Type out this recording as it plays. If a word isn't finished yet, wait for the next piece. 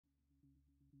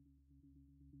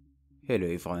Hello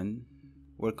everyone,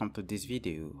 welcome to this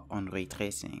video on ray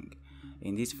tracing.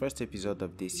 In this first episode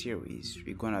of this series,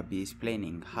 we're gonna be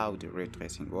explaining how the ray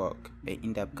tracing works, and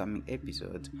in the upcoming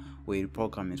episode, we'll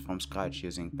program it from scratch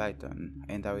using Python,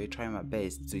 and I will try my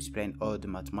best to explain all the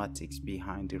mathematics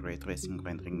behind the ray tracing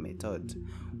rendering method,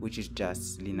 which is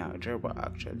just linear algebra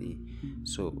actually.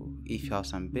 So if you have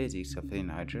some basics of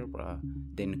linear algebra,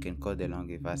 then you can code along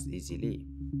with us easily.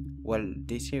 Well,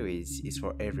 this series is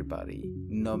for everybody,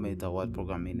 no matter what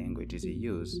programming languages you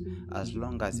use. As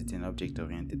long as it's an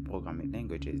object-oriented programming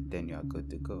language, then you are good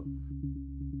to go.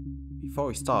 Before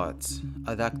we start,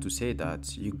 I'd like to say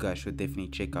that you guys should definitely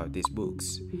check out these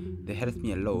books. They helped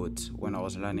me a lot when I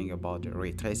was learning about the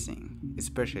ray tracing,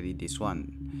 especially this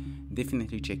one.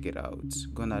 Definitely check it out.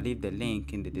 Gonna leave the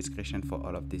link in the description for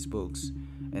all of these books,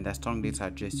 and I strongly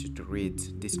suggest you to read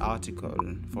this article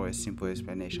for a simple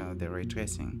explanation of the ray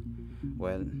tracing.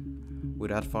 Well,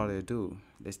 without further ado,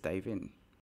 let's dive in.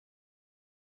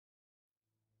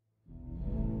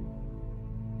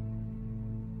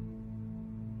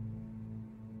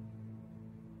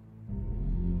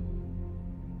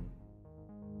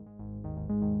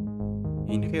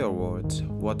 In real world,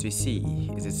 what we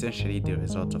see is essentially the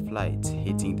result of light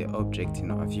hitting the object in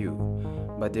our view,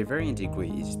 but the varying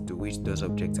degrees to which those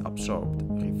objects absorbed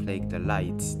reflect the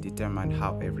light determine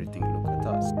how everything looks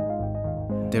at us.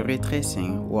 The ray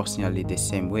tracing works nearly the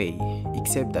same way,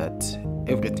 except that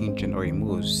everything generally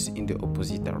moves in the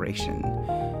opposite direction.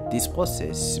 This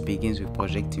process begins with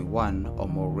projecting one or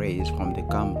more rays from the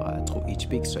camera through each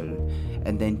pixel,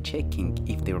 and then checking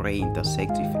if the ray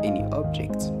intersects with any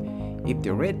object. If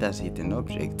the ray does hit an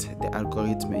object, the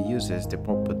algorithm uses the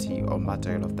property or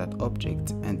material of that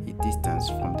object and its distance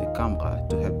from the camera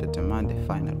to help determine the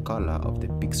final color of the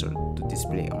pixel to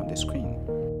display on the screen.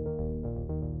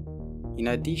 In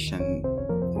addition,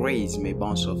 rays may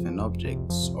bounce off an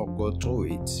object or go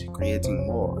through it, creating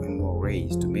more and more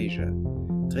rays to measure.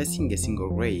 Tracing a single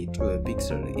ray through a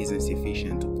pixel isn't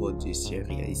sufficient to produce a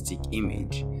realistic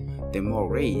image. The more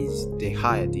rays, the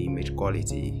higher the image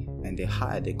quality, and the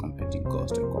higher the computing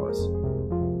cost of course.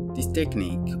 This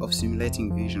technique of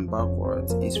simulating vision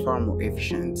backwards is far more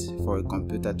efficient for a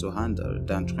computer to handle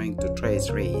than trying to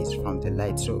trace rays from the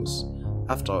light source.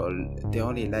 After all, the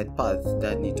only light paths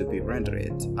that need to be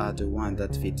rendered are the ones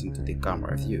that fit into the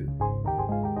camera view.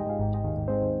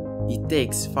 It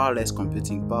takes far less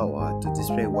computing power to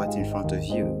display what's in front of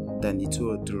you than it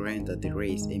would to render the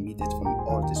rays emitted from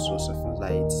all the sources of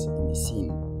light in the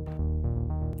scene.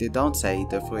 The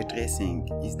downside of ray tracing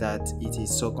is that it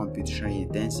is so computationally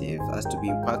intensive as to be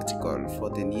impractical for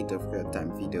the need of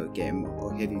real-time video game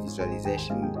or heavy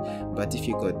visualization, but if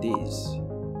you got this,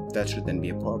 that shouldn't be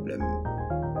a problem.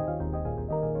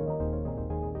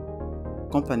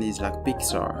 Companies like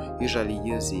Pixar usually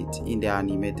use it in their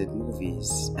animated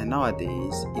movies, and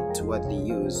nowadays it's widely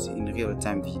used in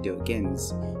real-time video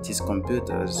games since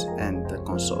computers and the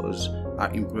consoles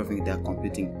are improving their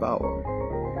computing power.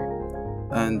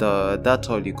 And that's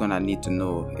all you're gonna need to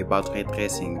know about ray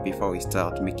tracing before we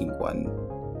start making one.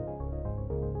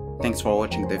 Thanks for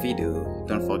watching the video.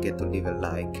 Don't forget to leave a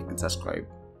like and subscribe.